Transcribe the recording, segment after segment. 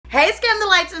Hey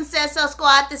Scandalites and Says So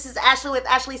Squad, this is Ashley with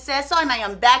Ashley Says So, and I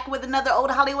am back with another Old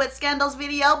Hollywood Scandals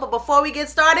video. But before we get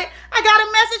started, I got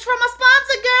a message from a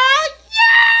sponsor, girl.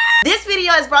 Yeah! This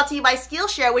video is brought to you by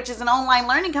Skillshare, which is an online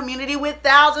learning community with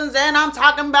thousands, and I'm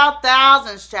talking about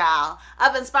thousands, child,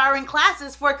 of inspiring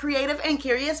classes for creative and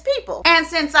curious people. And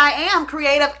since I am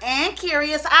creative and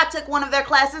curious, I took one of their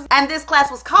classes, and this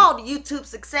class was called YouTube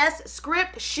Success,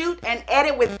 Script, Shoot, and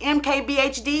Edit with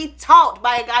MKBHD, taught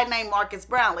by a guy named Marcus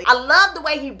Brownlee. I love the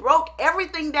way he broke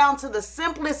everything down to the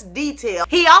simplest detail.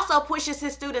 He also pushes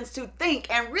his students to think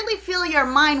and really fill your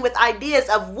mind with ideas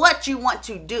of what you want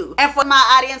to do. And for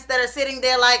my audience that are sitting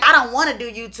there like, I don't want to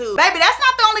do YouTube, baby, that's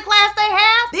not the only class they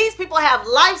have. These people have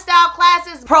lifestyle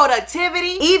classes,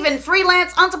 productivity, even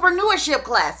freelance entrepreneurship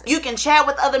classes. You can chat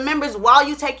with other members while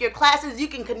you take your classes. You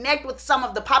can connect with some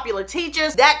of the popular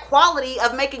teachers. That quality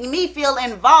of making me feel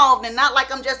involved and not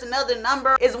like I'm just another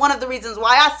number is one of the reasons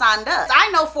why I signed up.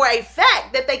 I know for a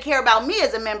fact that they care about me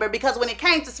as a member, because when it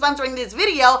came to sponsoring this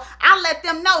video, I let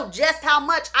them know just how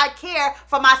much I care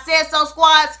for my Says So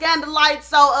Squad Scandalites.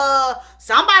 So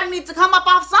somebody needs to come up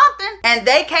off something. And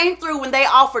they came through when they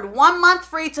offered 1 month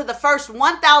free to the first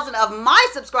 1,000 of my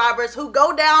subscribers who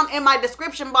go down in my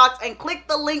description box and click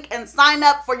the link and sign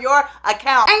up for your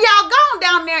account. And y'all go on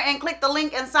down there and click the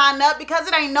link and sign up, because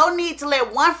it ain't no need to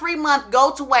let one free month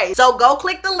go to waste. So go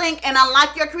click the link and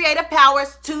unlock your creative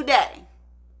powers today.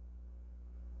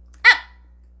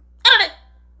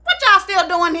 What y'all still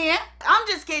doing here? I'm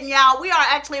just kidding, y'all. We are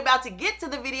actually about to get to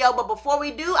the video, but before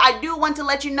we do, I do want to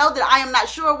let you know that I am not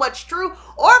sure what's true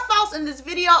or false in this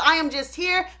video. I am just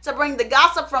here to bring the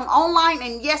gossip from online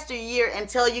and yesteryear and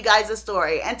tell you guys a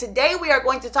story. And today we are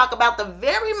going to talk about the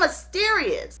very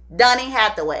mysterious Donny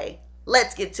Hathaway.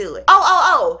 Let's get to it.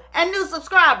 And new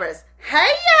subscribers. Hey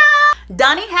y'all!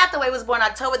 Donny Hathaway was born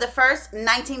October the 1st,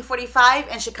 1945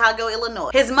 in Chicago, Illinois.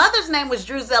 His mother's name was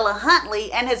Drusilla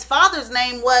Huntley, and his father's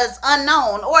name was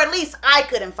unknown, or at least I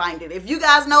couldn't find it. If you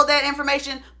guys know that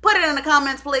information, put it in the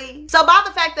comments, please. So by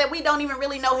the fact that we don't even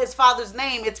really know his father's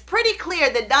name, it's pretty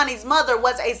clear that Donny's mother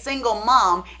was a single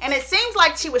mom, and it seems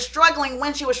like she was struggling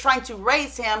when she was trying to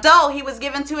raise him. So he was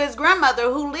given to his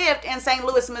grandmother, who lived in St.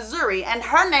 Louis, Missouri, and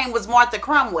her name was Martha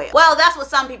Cromwell. Well, that's what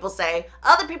some people say.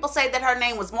 Other people say that her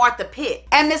name was Martha Pitt.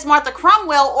 And Miss Martha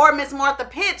Cromwell, or Miss Martha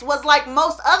Pitts, was like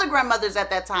most other grandmothers at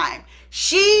that time.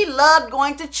 She loved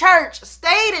going to church,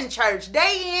 stayed in church,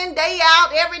 day in, day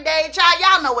out, every day. Child,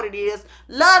 y'all know what it is.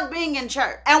 Loved being in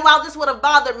church. And while this would have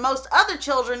bothered most other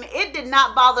children, it did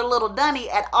not bother little Donny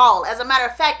at all. As a matter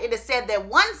of fact, it is said that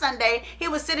one Sunday, he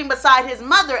was sitting beside his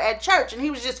mother at church, and he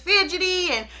was just fidgety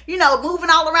and, you know, moving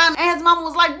all around. And his mama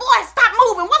was like, boy, stop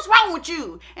moving. What's wrong with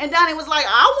you? And Donny was like,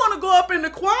 I want to go up in the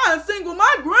choir and sing with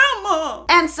my grandma.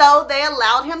 And so they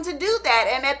allowed him to do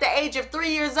that. And at the age of 3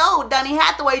 years old, Donny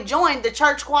Hathaway joined the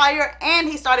church choir, and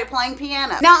he started playing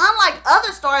piano. Now, unlike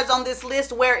other stars on this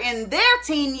list where in their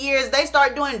teen years they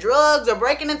start doing drugs or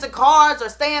breaking into cars or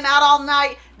staying out all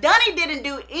night, Donny didn't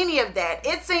do any of that.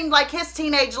 It seemed like his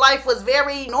teenage life was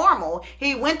very normal.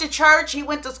 He went to church, he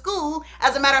went to school.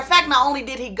 As a matter of fact, not only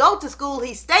did he go to school,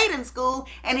 he stayed in school,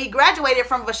 and he graduated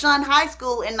from Vashon High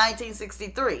School in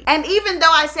 1963. And even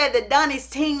though I said that Donny's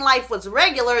teen life was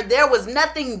regular, there was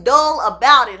nothing dull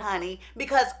about it, honey,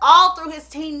 because all through his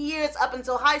teen years up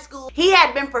until high school, he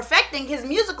had been perfecting his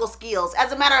musical skills.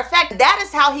 As a matter of fact, that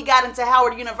is how he got into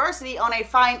Howard University on a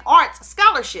fine arts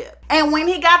scholarship. And when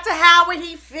he got to Howard,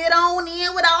 he fit on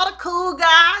in with all the cool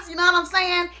guys, you know what I'm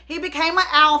saying? He became an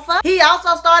alpha. He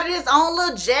also started his own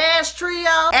little jazz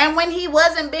trio. And when he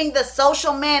wasn't being the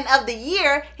social man of the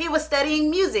year, he was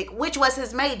studying music, which was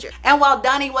his major. And while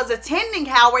Donny was attending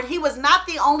Howard, he was not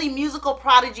the only musical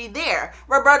prodigy there.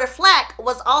 Roberta Flack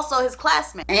was also his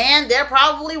classmate. And there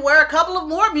probably were a couple of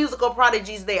more musical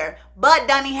prodigies there. But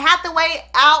Donny Hathaway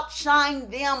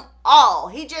outshined them all.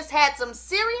 He just had some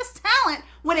serious talent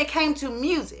when it came to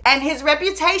music, and his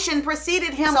reputation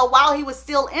preceded him. So while he was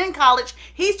still in college,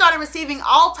 he started receiving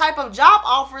all type of job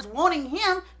offers wanting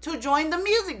him to join the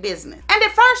music business. And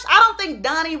at first, I don't think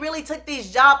Donny really took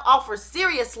these job offers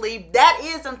seriously. That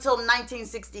is until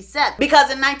 1967,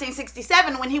 because in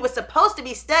 1967, when he was supposed to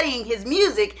be studying his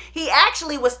music, he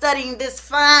actually was studying this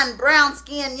fine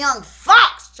brown-skinned young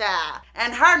fox Rothschild,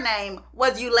 and her name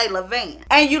was Eulalia Van.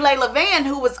 And Eulalia Van,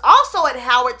 who was also at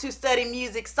Howard to study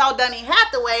music, saw Donny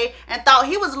Hathaway and thought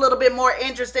he was a little bit more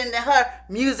interesting than her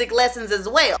music lessons as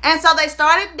well. And so they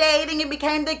started dating and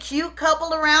became the cute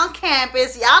couple around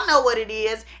campus. Y'all know what it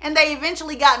is. And they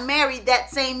eventually got married that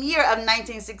same year of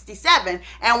 1967.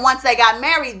 And once they got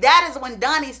married, that is when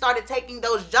Donny started taking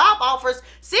those job offers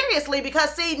seriously,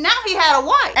 because see, now he had a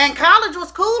wife and college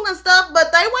was cool and stuff,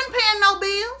 but they weren't paying no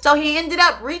bills. So he ended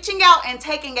up reaching out and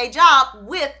taking a job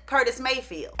with Curtis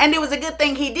Mayfield. And it was a good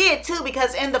thing he did too,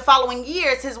 because in the following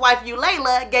years, his wife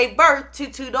Eulalia gave birth to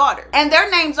 2 daughters. And their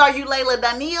names are Eulalia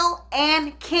Danielle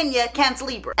and Kenya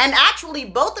Cantilever. And actually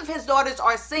both of his daughters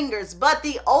are singers, but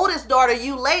the oldest daughter,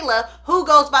 Eulalia, who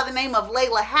goes by the name of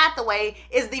Layla Hathaway,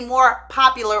 is the more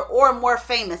popular or more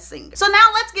famous singer. So now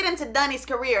let's get into Donny's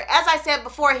career. As I said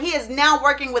before, he is now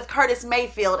working with Curtis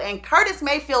Mayfield, and Curtis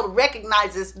Mayfield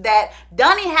recognizes that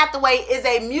Donny Hathaway is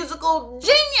a musical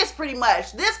genius pretty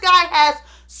much. This guy has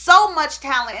so much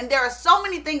talent, and there are so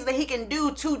many things that he can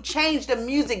do to change the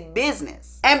music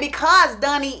business. And because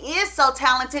Donny is so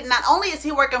talented, not only is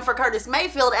he working for Curtis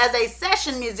Mayfield as a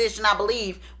session musician, I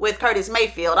believe, with Curtis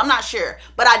Mayfield, I'm not sure,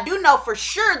 but I do know for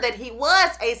sure that he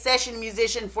was a session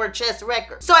musician for Chess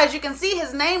Records. So as you can see,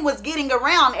 his name was getting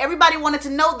around. Everybody wanted to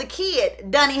know the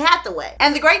kid, Donny Hathaway.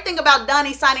 And the great thing about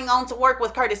Donny signing on to work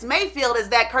with Curtis Mayfield is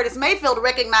that Curtis Mayfield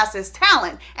recognized his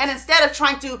talent, and instead of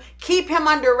trying to keep him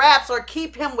under wraps or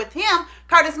keep him with him,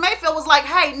 Curtis Mayfield was like,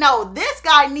 hey, no, this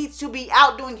guy needs to be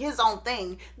out doing his own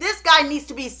thing. This guy needs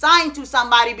to be signed to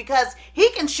somebody because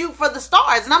he can shoot for the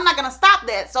stars, and I'm not going to stop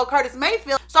that. So Curtis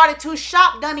Mayfield started to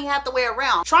shop Donny Hathaway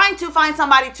around, trying to find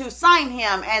somebody to sign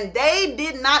him, and they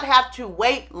did not have to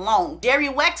wait long. Jerry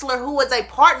Wexler, who was a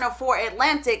partner for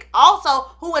Atlantic,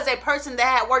 also who was a person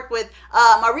that had worked with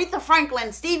Aretha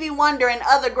Franklin, Stevie Wonder, and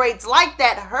other greats like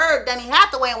that, heard Donny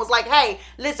Hathaway and was like, hey,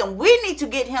 listen, we need to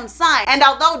get him signed. And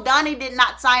although Donny did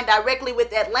not sign directly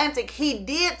with Atlantic, he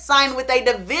did sign with a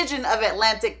division of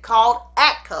Atlantic called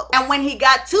Atco. And when he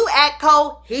got to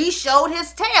Atco, he showed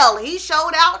his tail. He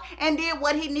showed out and did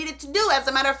what he needed to do. As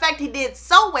a matter of fact, he did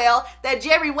so well that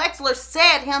Jerry Wexler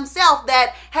said himself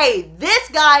that, hey, this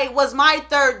guy was my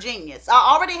third genius. I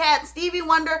already had Stevie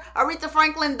Wonder, Aretha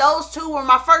Franklin. Those two were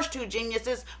my first 2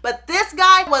 geniuses, but this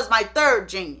guy was my third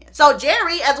genius. So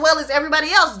Jerry, as well as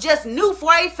everybody else, just knew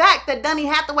for a fact that Donny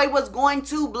Hathaway was going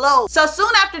to blow. So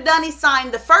soon after Donny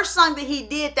signed, the first song that he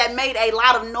did that made a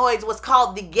lot of noise was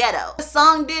called The Ghetto. The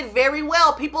song did very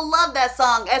well. People loved that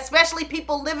song, especially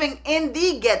people living in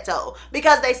the ghetto,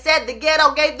 because they said the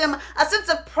ghetto gave them a sense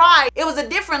of pride. It was a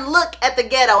different look at the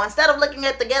ghetto. Instead of looking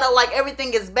at the ghetto like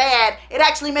everything is bad, it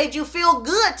actually made you feel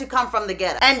good to come from the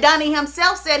ghetto. And Donny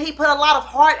himself said he put a lot of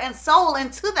heart and soul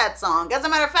into that song. As a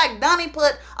matter of fact, Donny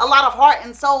put a lot of heart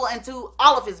and soul into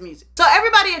all of his music. So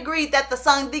everybody agreed that the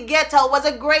song The Ghetto was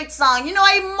a great song, you know,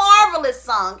 a marvelous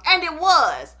song, and it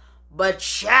was. But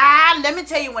child, let me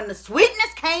tell you, when the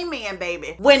sweetness came in,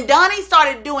 baby, when Donny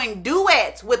started doing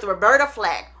duets with Roberta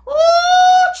Flack,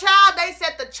 ooh, child, they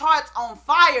set the charts on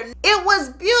fire. It was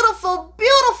beautiful,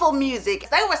 beautiful music.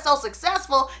 They were so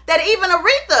successful that even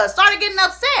Aretha started getting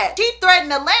upset. She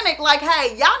threatened Atlantic like,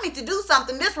 hey, y'all need to do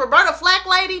something. This Roberta Flack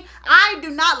lady, I do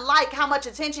not like how much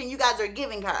attention you guys are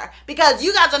giving her, because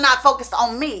you guys are not focused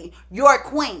on me, your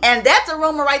queen. And that's a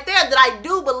rumor right there that I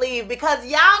do believe, because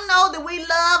y'all know that we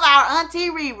love our Auntie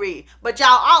Riri, but y'all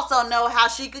also know how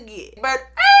she could get. But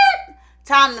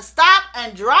time to stop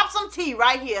and drop some tea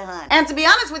right here, honey. And to be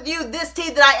honest with you, this tea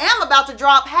that I am about to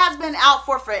drop has been out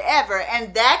for forever,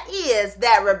 and that is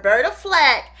that Roberta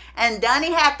Flack and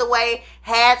Donny Hathaway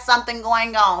had something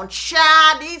going on.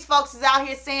 Child, these folks is out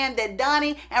here saying that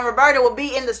Donny and Roberta will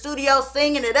be in the studio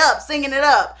singing it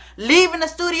up, leaving the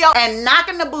studio and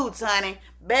knocking the boots, honey.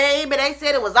 Baby, they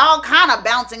said it was all kind of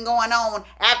bouncing going on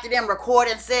after them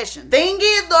recording sessions. Thing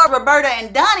is though, Roberta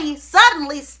and Donny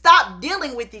suddenly stopped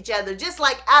dealing with each other just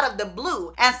like out of the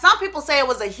blue. And some people say it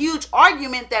was a huge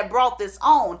argument that brought this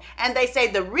on. And they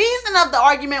say the reason of the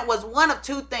argument was one of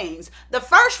 2 things. The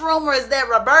first rumor is that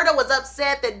Roberta was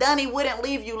upset that Donny wouldn't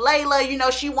leave Eulalia. You know,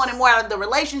 she wanted more out of the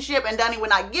relationship and Donny would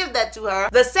not give that to her.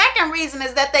 The second reason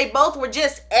is that they both were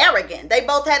just arrogant. They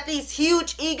both had these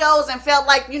huge egos and felt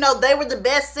like, you know, they were the best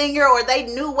best singer, or they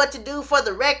knew what to do for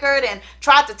the record and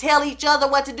tried to tell each other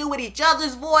what to do with each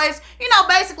other's voice. You know,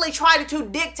 basically tried to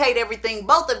dictate everything,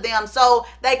 both of them. So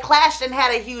they clashed and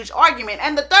had a huge argument.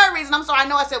 And the third reason, I'm sorry, I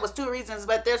know I said it was 2 reasons,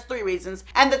 but there's 3 reasons.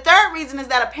 And the third reason is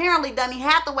that apparently Donny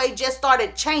Hathaway just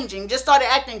started changing, just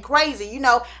started acting crazy, you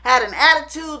know, had an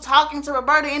attitude, talking to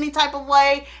Roberta any type of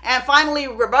way. And finally,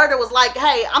 Roberta was like,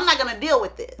 hey, I'm not going to deal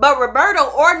with this. But Roberta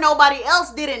or nobody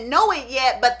else didn't know it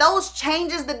yet. But those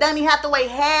changes that Donny Hathaway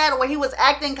had, where he was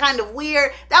acting kind of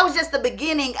weird, that was just the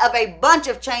beginning of a bunch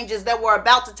of changes that were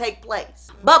about to take place.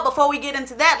 But before we get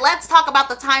into that, let's talk about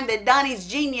the time that Donny's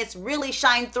genius really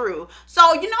shined through.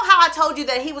 So you know how I told you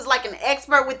that he was like an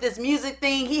expert with this music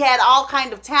thing? He had all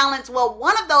kind of talents. Well,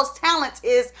 one of those talents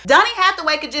is Donny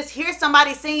Hathaway could just hear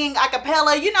somebody singing a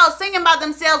cappella, you know, singing by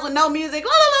themselves with no music,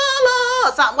 la la la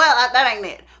la, something. Well, that ain't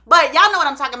it. But y'all know what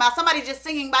I'm talking about. Somebody just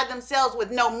singing by themselves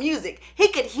with no music. He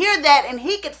could hear that and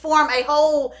he could form a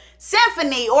whole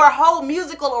symphony or a whole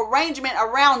musical arrangement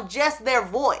around just their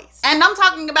voice. And I'm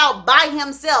talking about by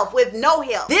himself with no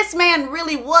help. This man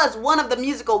really was one of the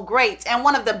musical greats, and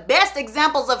one of the best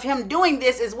examples of him doing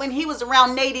this is when he was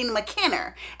around Nadine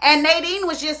McKenna. And Nadine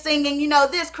was just singing, you know,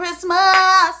 this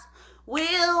Christmas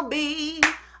will be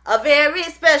a very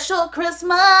special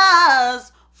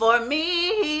Christmas for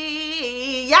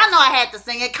me. Y'all know I had to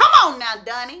sing it. Come on now,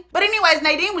 Donny. But anyways,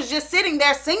 Nadine was just sitting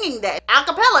there singing that a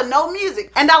cappella, no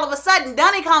music. And all of a sudden,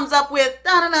 Donny comes up with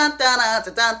dun dun dun dun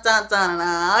dun dun dun dun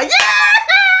dun. Yeah!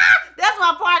 That's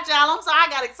my part, y'all. I'm sorry, I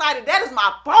got excited. That is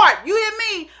my part. You hear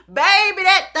me? Baby,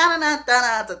 that dun dun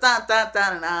dun dun dun dun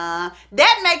dun dun.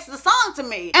 That makes the song to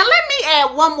me. And let me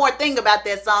add one more thing about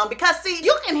that song, because see,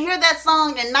 you can hear that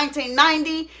song in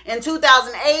 1990, in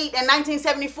 2008, in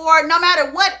 1974. No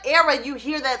matter what era you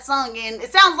hear that song in,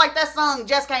 it sounds like that song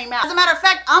just came out. As a matter of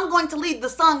fact, I'm going to leave the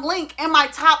song link in my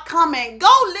top comment.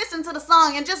 Go listen to the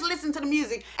song and just listen to the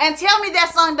music and tell me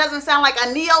that song doesn't sound like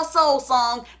a neo soul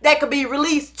song that could be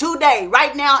released today,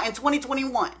 right now in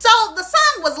 2021. So the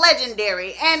song was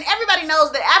legendary, and everybody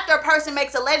knows that after a person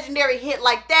makes a legendary hit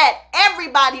like that,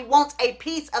 everybody wants a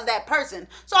piece of that person.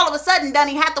 So all of a sudden,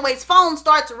 Donny Hathaway's phone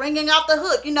starts ringing off the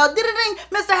hook. You know, ding,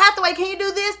 Mr. Hathaway, can you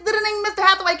do this? Ding, Mr.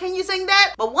 Hathaway, can you sing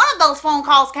that? But one of those phone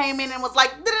calls came in and was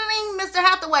like, ding, Mr.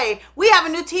 Hathaway, we have a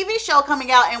new TV show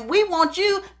coming out and we want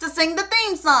you to sing the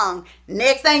theme song.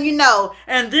 Next thing you know,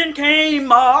 and then came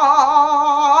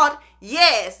Maud.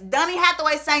 Yes, Donny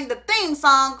Hathaway sang the theme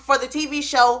song for the TV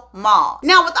show Maud.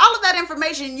 Now, with all of that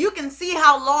information, you can see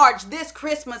how large this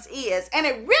Christmas is. And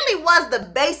it really was the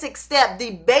basic step,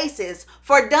 the basis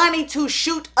for Donny to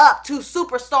shoot up to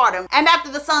superstardom. And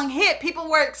after the song hit, people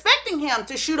were expecting him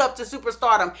to shoot up to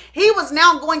superstardom. He was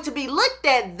now going to be looked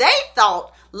at, they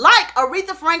thought, like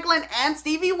Aretha Franklin and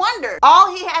Stevie Wonder.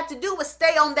 All he had to do was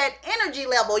stay on that energy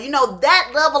level, you know,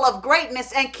 that level of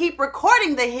greatness, and keep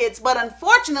recording the hits. But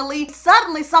unfortunately,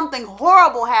 suddenly something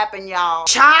horrible happened, y'all.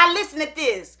 Child, listen to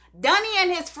this. Donny and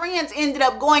his friends ended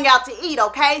up going out to eat,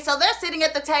 okay? So they're sitting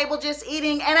at the table just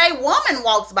eating, and a woman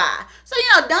walks by. So,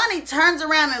 you know, Donny turns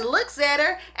around and looks at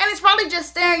her, and he's probably just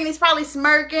staring, and he's probably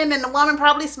smirking, and the woman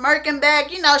probably smirking back.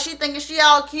 You know, she thinking she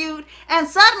all cute. And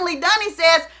suddenly Donny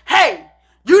says, hey,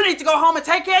 you need to go home and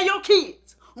take care of your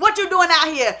kids. What you doing out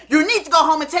here? You need to go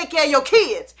home and take care of your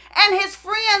kids. And his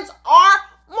friends are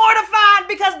mortified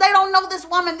because they don't know this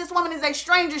woman. This woman is a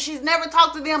stranger. She's never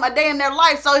talked to them a day in their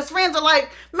life. So his friends are like,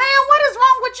 man, what is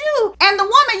wrong with you? And the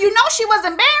woman, you know, she was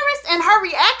embarrassed, and her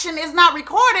reaction is not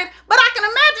recorded, but I can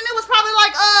imagine it was probably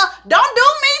like, don't do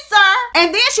me, sir.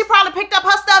 And then she probably picked up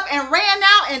her stuff and ran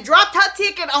out and dropped her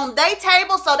ticket on their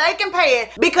table so they can pay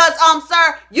it. Because,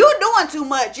 sir, you doing too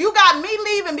much. You got me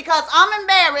leaving because I'm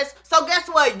embarrassed. So guess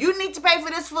what? You need to pay for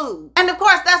this food. And of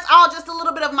course, that's all just a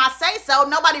little bit of my say-so.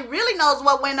 Nobody really knows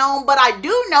what went on, but I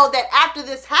do know that after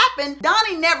this happened,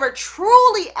 Donny never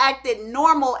truly acted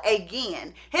normal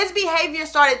again. His behavior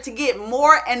started to get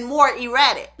more and more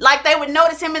erratic. Like they would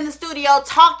notice him in the studio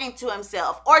talking to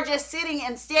himself, or just sitting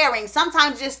and staring,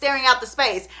 sometimes just staring out the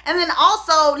space. And then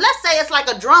also, let's say it's like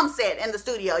a drum set in the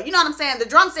studio. You know what I'm saying? The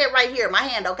drum set right here, my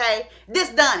hand, okay? This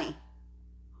Donny.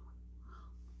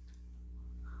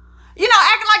 You know,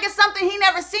 acting like it's something he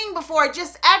never seen before,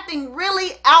 just acting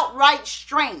really outright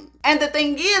strange. And the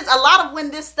thing is, a lot of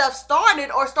when this stuff started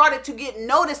or started to get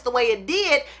noticed the way it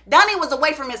did, Donny was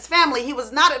away from his family. He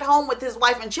was not at home with his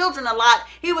wife and children a lot.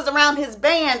 He was around his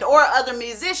band or other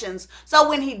musicians. So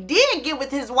when he did get with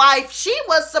his wife, she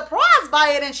was surprised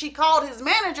by it, and she called his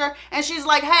manager and she's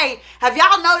like, hey, have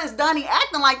y'all noticed Donny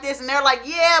acting like this? And they're like,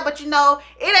 yeah, but you know,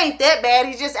 it ain't that bad.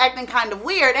 He's just acting kind of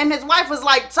weird. And his wife was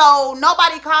like, so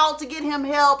nobody called to get him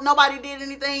help. Nobody did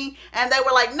anything. And they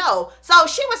were like, no. So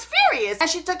she was furious. And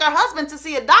she took her husband to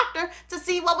see a doctor to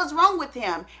see what was wrong with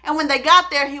him. And when they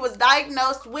got there, he was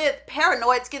diagnosed with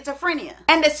paranoid schizophrenia.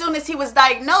 And as soon as he was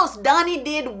diagnosed, Donny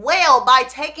did well by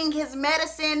taking his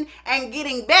medicine and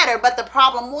getting better. But the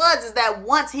problem was is that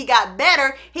once he got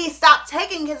better, he stopped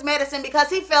taking his medicine because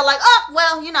he felt like, oh,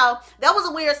 well, you know, that was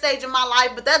a weird stage in my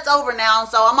life, but that's over now,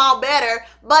 so I'm all better.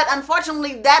 But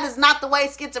unfortunately, that is not the way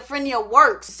schizophrenia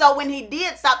works. So when he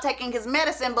did stop taking his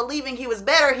medicine, believing he was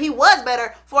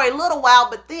better for a little while,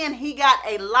 but then he got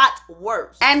a lot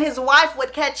worse. And his wife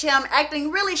would catch him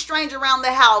acting really strange around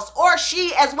the house, or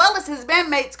she, as well as his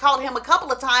bandmates, caught him a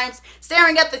couple of times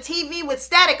staring at the TV with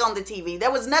static on the TV.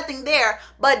 There was nothing there,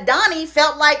 but Donny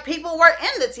felt like people were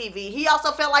in the TV. He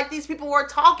also felt like these people were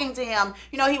talking to him.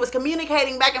 You know, he was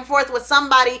communicating back and forth with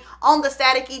somebody on the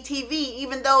staticky TV,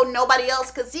 even though nobody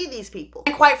else could see these people.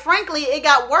 And quite frankly, it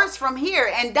got worse from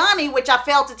here. And Donny, which I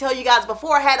failed to tell you guys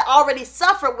before, had already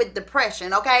suffered with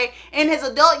depression, okay? In his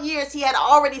adult years, he had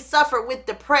already suffered with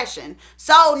depression.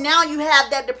 So now you have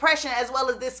that depression as well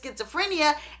as this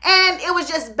schizophrenia, and it was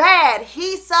just bad.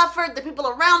 He suffered, the people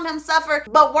around him suffered,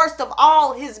 but worst of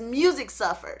all, his music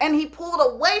suffered. And he pulled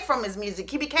away from his music.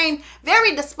 He became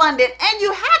very despondent, and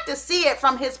you have to see it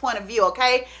from his point of view,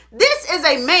 okay? This is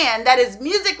a man that is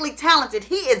musically talented.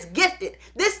 He is gifted.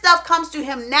 This stuff comes to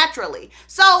him naturally.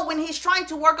 So when he's trying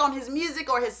to work on his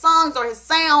music or his songs or his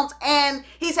sounds, and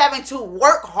he's having to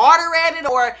work harder at it,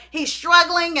 or he's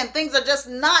struggling and things are just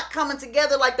not coming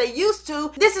together like they used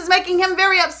to, this is making him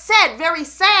very upset, very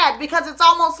sad, because it's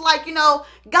almost like, you know,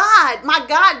 God, my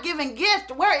God-given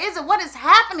gift, where is it? What is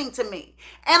happening to me?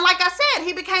 And like I said,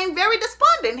 he became very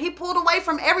despondent. He pulled away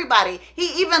from everybody.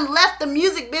 He even left the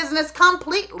music business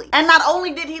completely. And not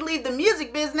only did he leave the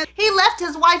music business, he left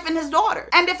his wife and his daughter.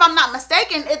 And if I'm not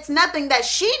mistaken, it's nothing that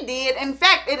she did. In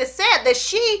fact, it is said that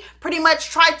she pretty much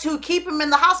tried to keep him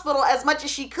in the hospital as much as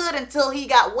she could until he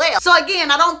got well. So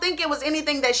again, I don't think it was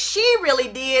anything that she really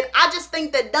did. I just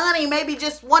think that Donny maybe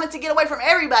just wanted to get away from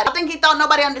everybody. I think he thought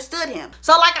nobody understood him.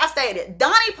 So like I stated,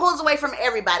 Donny pulls away from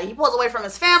everybody. He pulls away from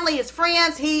his family, his friends.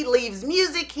 He leaves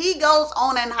music. He goes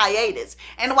on an hiatus.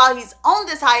 And while he's on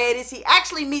this hiatus, he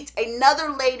actually meets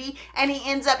another lady, and he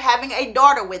ends up having a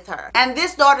daughter with her. And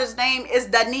this daughter's name is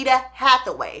Donny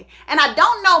Hathaway. And I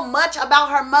don't know much about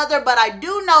her mother, but I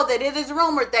do know that it is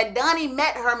rumored that Donny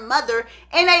met her mother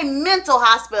in a mental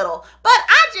hospital. But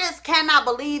I just cannot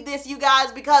believe this, you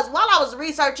guys, because while I was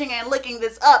researching and looking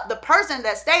this up, the person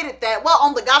that stated that, well,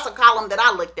 on the gossip column that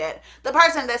I looked at, the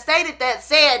person that stated that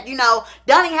said, you know,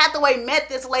 Donny Hathaway met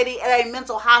this lady at a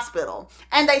mental hospital.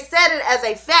 And they said it as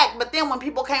a fact, but then when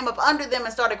people came up under them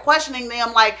and started questioning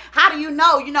them, like, how do you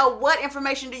know? You know, what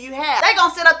information do you have? They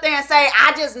gonna sit up there and say,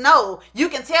 I just know. You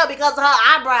can tell because of her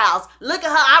eyebrows. Look at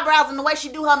her eyebrows and the way she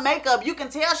do her makeup. You can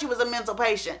tell she was a mental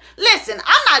patient. Listen,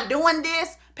 I'm not doing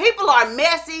this. People are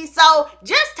messy, so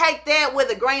just take that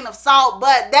with a grain of salt,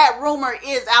 but that rumor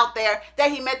is out there that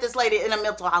he met this lady in a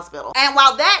mental hospital. And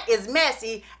while that is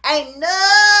messy, ain't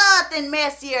nothing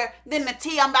messier than the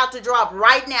tea I'm about to drop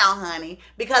right now, honey.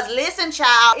 Because listen,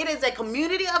 child, it is a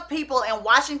community of people in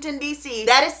Washington, D.C.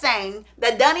 that is saying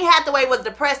that Donny Hathaway was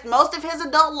depressed most of his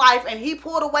adult life, and he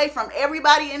pulled away from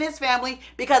everybody in his family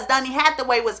because Donny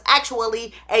Hathaway was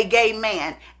actually a gay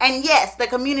man. And yes, the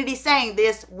community saying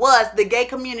this was the gay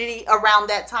community around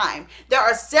that time. There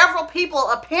are several people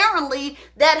apparently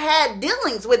that had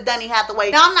dealings with Donny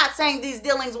Hathaway. Now, I'm not saying these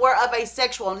dealings were of a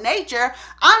sexual nature.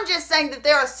 I'm just saying that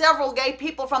there are several gay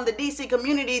people from the DC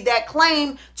community that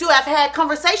claim to have had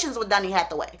conversations with Donny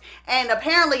Hathaway. And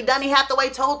apparently Donny Hathaway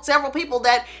told several people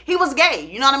that he was gay.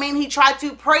 You know what I mean? He tried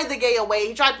to pray the gay away.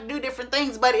 He tried to do different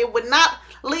things, but it would not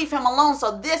leave him alone.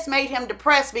 So this made him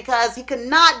depressed because he could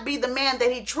not be the man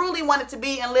that he truly wanted to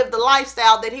be and live the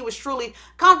lifestyle that he was truly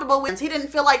comfortable with. He didn't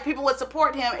feel like people would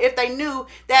support him if they knew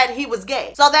that he was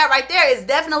gay. So that right there is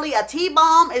definitely a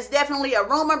T-bomb. It's definitely a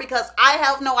rumor because I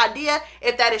have no idea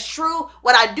if that is true.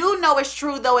 What I do know is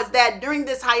true though is that during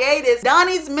this hiatus,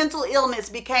 Donny's mental illness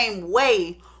became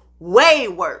way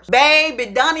worse. Baby,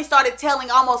 Donny started telling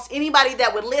almost anybody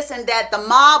that would listen that the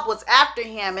mob was after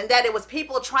him and that it was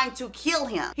people trying to kill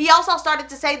him. He also started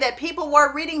to say that people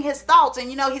were reading his thoughts, and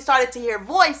you know, he started to hear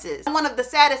voices. And one of the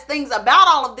saddest things about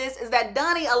all of this is that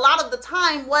Donny a lot of the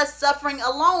time was suffering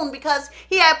alone because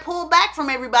he had pulled back from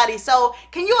everybody. So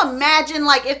can you imagine,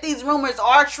 like, if these rumors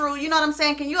are true, you know what I'm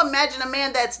saying? Can you imagine a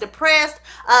man that's depressed,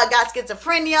 got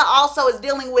schizophrenia, also is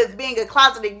dealing with being a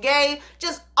closeted gay,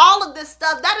 just all of this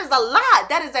stuff? That is a lot.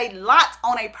 That is a lot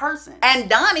on a person. And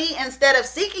Donny, instead of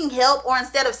seeking help or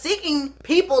instead of seeking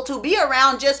people to be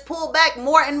around, just pulled back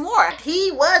more and more.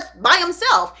 He was by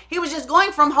himself. He was just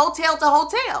going from hotel to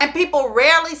hotel. And people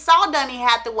rarely saw Donny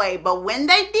Hathaway, but when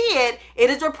they did, it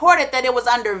is reported that it was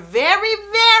under very,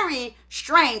 very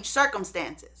strange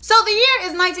circumstances. So the year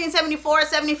is 1974,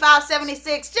 75,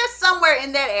 76, just somewhere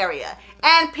in that area.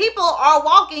 And people are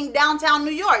walking downtown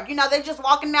New York. You know, they're just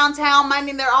walking downtown,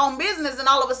 minding their own business, and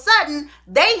all of a sudden,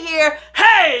 they hear,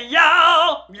 "Hey,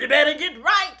 y'all, you better get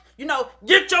right. You know,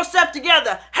 get yourself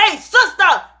together. Hey,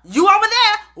 sister, you over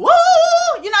there?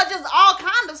 Woo!" You know, just all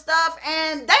kind of stuff,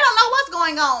 and they don't know what's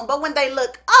going on. But when they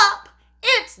look up,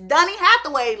 it's Donny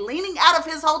Hathaway leaning out of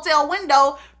his hotel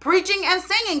window, preaching and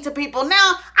singing to people.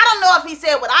 Now, I don't know if he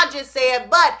said what I just said,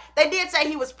 but they did say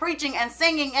he was preaching and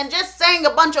singing and just saying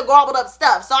a bunch of garbled up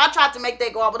stuff. So I tried to make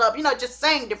that garbled up, you know, just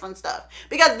saying different stuff.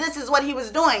 Because this is what he was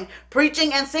doing,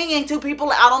 preaching and singing to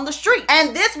people out on the street.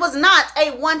 And this was not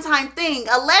a one-time thing.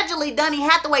 Allegedly, Donny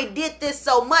Hathaway did this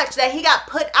so much that he got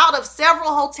put out of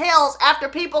several hotels after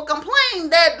people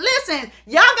complained that, listen,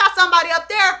 y'all got somebody up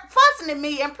there fussing at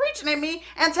me and preaching at me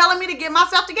and telling me to get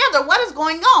myself together. What is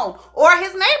going on? Or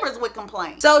his neighbors would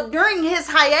complain. So during his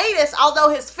hiatus, although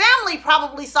his family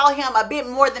probably saw him a bit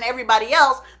more than everybody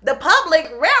else, the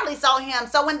public rarely saw him.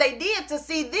 So when they did to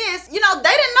see this, you know, they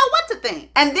didn't know what to think.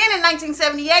 And then in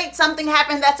 1978, something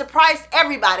happened that surprised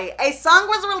everybody. A song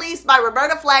was released by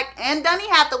Roberta Flack and Donny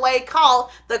Hathaway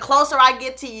called "The Closer I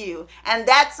Get to You." And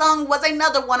that song was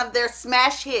another one of their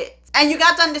smash hits. And you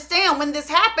got to understand, when this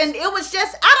happened, it was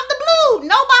just out of the blue.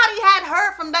 Nobody had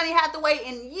heard from Donny Hathaway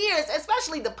in years,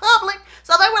 especially the public.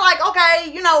 So they were like,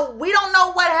 okay, you know, we don't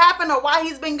know what happened or why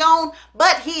he's been gone,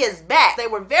 but he is back. They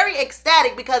were very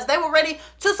ecstatic because they were ready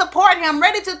to support him,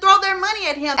 ready to throw their money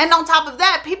at him. And on top of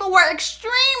that, people were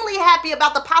extremely happy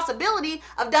about the possibility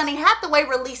of Donny Hathaway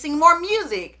releasing more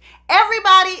music.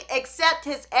 Everybody except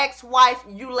his ex-wife,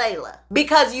 Eulayla.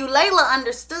 Because Eulayla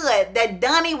understood that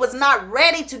Donny was not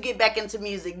ready to get back into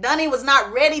music. Donny was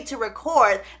not ready to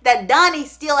record. That Donny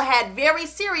still had very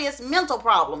serious mental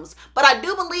problems. But I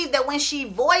do believe that when she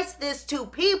voiced this to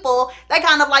people, they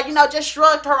kind of like, you know, just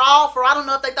shrugged her off, or I don't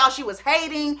know if they thought she was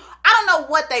hating. I don't know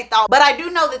what they thought, but I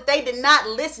do know that they did not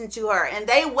listen to her, and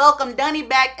they welcomed Donny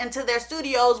back into their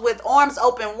studios with arms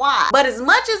open wide. But as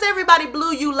much as everybody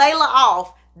blew Eulayla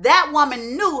off, that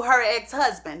woman knew her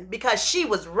ex-husband, because she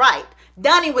was right.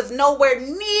 Donny was nowhere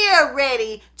near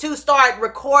ready to start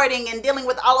recording and dealing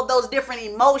with all of those different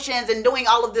emotions and doing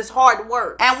all of this hard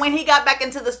work. And when he got back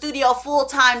into the studio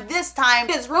full-time this time,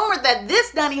 it's rumored that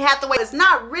this Donny Hathaway is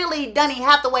not really Donny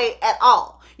Hathaway at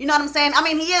all. You know what I'm saying? I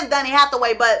mean, he is Donny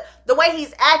Hathaway, but the way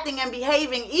he's acting and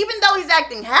behaving, even though he's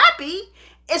acting happy,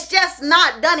 it's just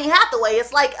not Donny Hathaway.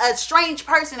 It's like a strange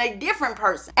person, a different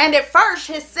person. And at first,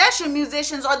 his session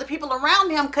musicians or the people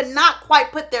around him could not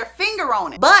quite put their finger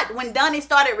on it. But when Donny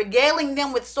started regaling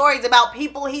them with stories about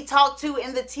people he talked to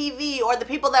in the TV or the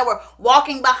people that were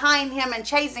walking behind him and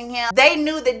chasing him, they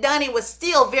knew that Donny was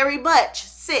still very much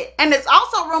sick. And it's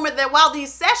also rumored that while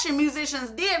these session musicians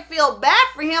did feel bad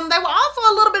for him, they were also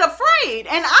a little bit afraid.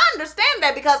 And I understand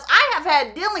that, because I have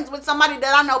had dealings with somebody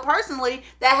that I know personally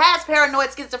that has paranoid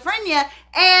schizophrenia.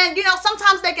 And, you know,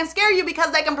 sometimes they can scare you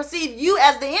because they can perceive you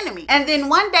as the enemy. And then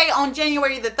one day on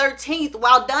January the 13th,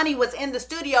 while Donny was in the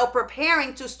studio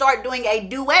preparing to start doing a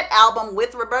duet album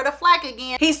with Roberta Flack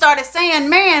again, he started saying,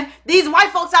 man, these white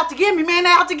folks out to get me, man, they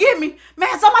out to get me.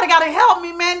 Man, somebody got to help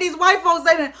me, man. These white folks,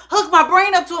 they done hooked my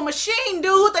brain up to a machine,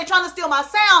 dude. They trying to steal my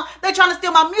sound. They trying to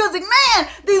steal my music. Man,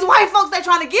 these white folks, they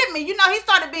trying to get me. You know, he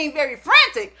started being very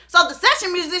frantic. So the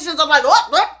session musicians are like,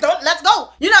 oh, let's go.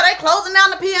 You know, they closing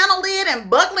down the piano lid and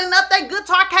buckling up that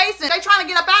guitar case, and they trying to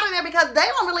get up out of there because they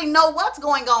don't really know what's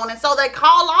going on. And so they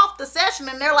call off the session,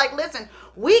 and they're like, listen,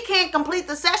 we can't complete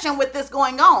the session with this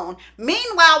going on.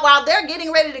 Meanwhile, while they're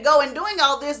getting ready to go and doing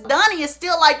all this, Donny is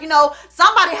still like, you know,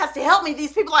 somebody has to help me.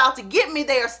 These people are out to get me.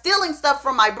 They are stealing stuff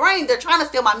from my brain. They're trying to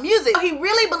steal my music. He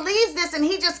really believes this, and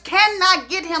he just cannot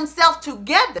get himself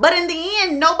together. But in the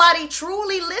end, nobody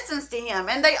truly listens to him,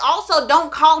 and they also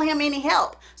don't call him any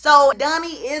help. So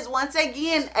Donny is once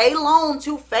again alone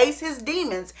to face his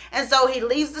demons. And so he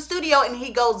leaves the studio and he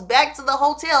goes back to the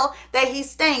hotel that he's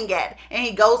staying at. And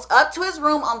he goes up to his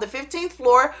room on the 15th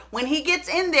floor. When he gets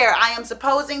in there, I am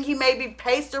supposing he may be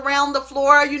paced around the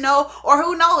floor, you know, or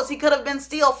who knows, he could have been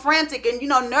still frantic and, you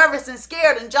know, nervous and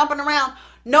scared and jumping around.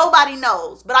 Nobody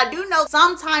knows. But I do know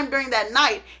sometime during that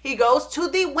night, he goes to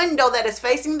the window that is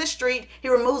facing the street. He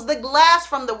removes the glass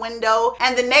from the window.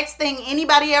 And the next thing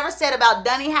anybody ever said about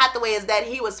Donny Hathaway is that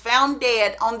he was found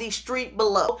dead on the street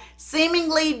below,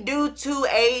 seemingly due to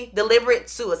a deliberate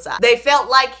suicide. They felt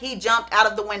like he jumped out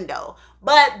of the window.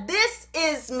 But this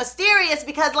is mysterious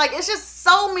because, like, it's just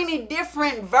so many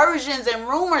different versions and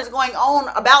rumors going on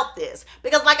about this.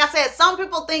 Because, like I said, some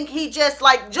people think he just,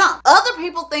 like, jumped. Other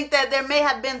people think that there may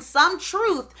have been some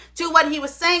truth to what he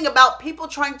was saying about people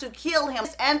trying to kill him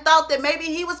and thought that maybe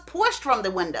he was pushed from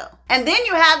the window. And then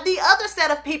you have the other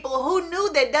set of people who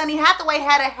knew that Donny Hathaway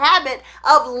had a habit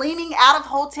of leaning out of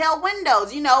hotel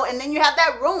windows, you know, and then you have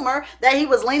that rumor that he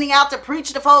was leaning out to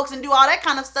preach to folks and do all that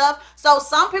kind of stuff. So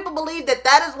some people believe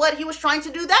that is what he was trying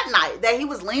to do that night, that he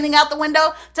was leaning out the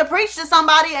window to preach to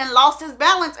somebody and lost his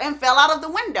balance and fell out of the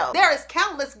window. There is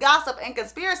countless gossip and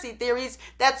conspiracy theories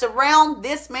that surround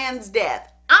this man's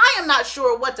death. I am not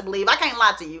sure what to believe. I can't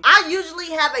lie to you. I usually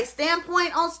have a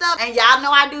standpoint on stuff, and y'all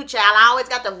know I do, child. I always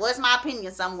got to voice my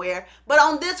opinion somewhere. But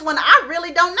on this one, I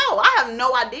really don't know. I have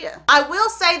no idea. I will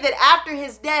say that after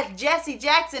his death, Jesse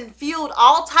Jackson fueled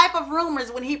all type of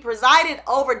rumors when he presided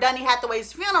over Donny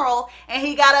Hathaway's funeral, and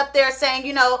he got up there saying,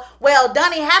 you know, well,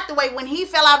 Donny Hathaway, when he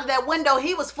fell out of that window,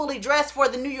 he was fully dressed for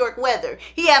the New York weather.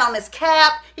 He had on his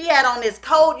cap, he had on his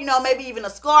coat, you know, maybe even a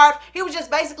scarf. He was just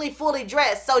basically fully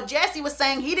dressed. So Jesse was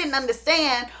saying he didn't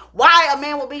understand why a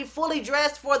man would be fully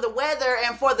dressed for the weather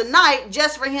and for the night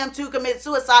just for him to commit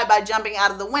suicide by jumping out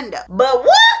of the window. But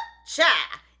what?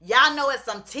 Child, y'all know it's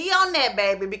some tea on that,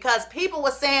 baby, because people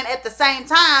were saying at the same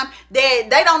time that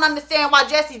they don't understand why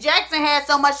Jesse Jackson had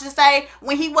so much to say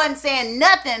when he wasn't saying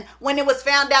nothing when it was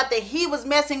found out that he was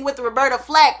messing with Roberta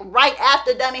Flack right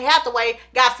after Donny Hathaway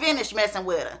got finished messing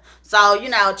with her. So, you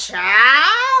know,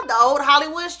 child, the old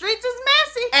Hollywood streets is messy.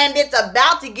 And it's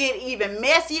about to get even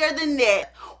messier than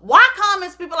that. Why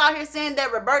comments people out here saying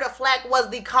that Roberta Flack was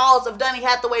the cause of Donny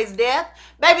Hathaway's death?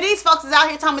 Baby, these folks is out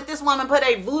here talking about this woman put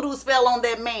a voodoo spell on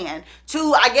that man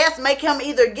to, I guess, make him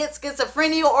either get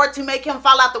schizophrenia or to make him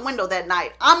fall out the window that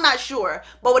night. I'm not sure.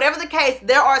 But whatever the case,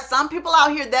 there are some people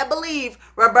out here that believe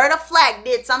Roberta Flack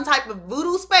did some type of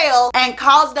voodoo spell and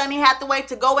caused Donny Hathaway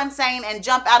to go insane and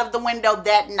jump out of the window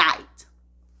that night.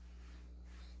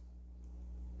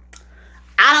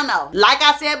 I don't know. Like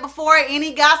I said before,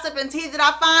 any gossip and tea that I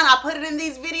find, I put it in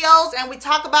these videos and we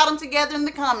talk about them together in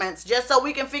the comments just so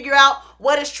we can figure out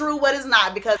what is true, what is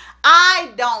not, because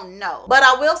I don't know. But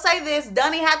I will say this,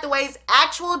 Donny Hathaway's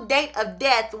actual date of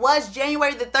death was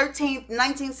January the 13th,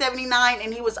 1979,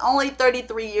 and he was only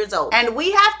 33 years old. And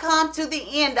we have come to the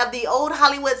end of the old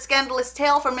Hollywood scandalous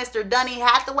tale for Mr. Donny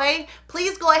Hathaway.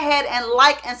 Please go ahead and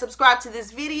like and subscribe to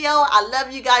this video. I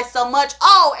love you guys so much.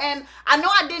 Oh, and I know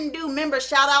I didn't do member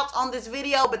shout outs on this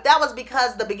video, but that was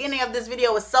because the beginning of this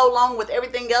video was so long with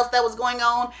everything else that was going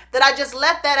on that I just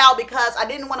left that out because I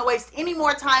didn't want to waste any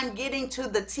more time getting to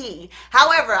the tea.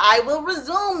 However, I will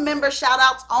resume member shout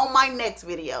outs on my next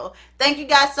video. Thank you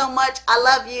guys so much. I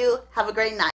love you. Have a great night.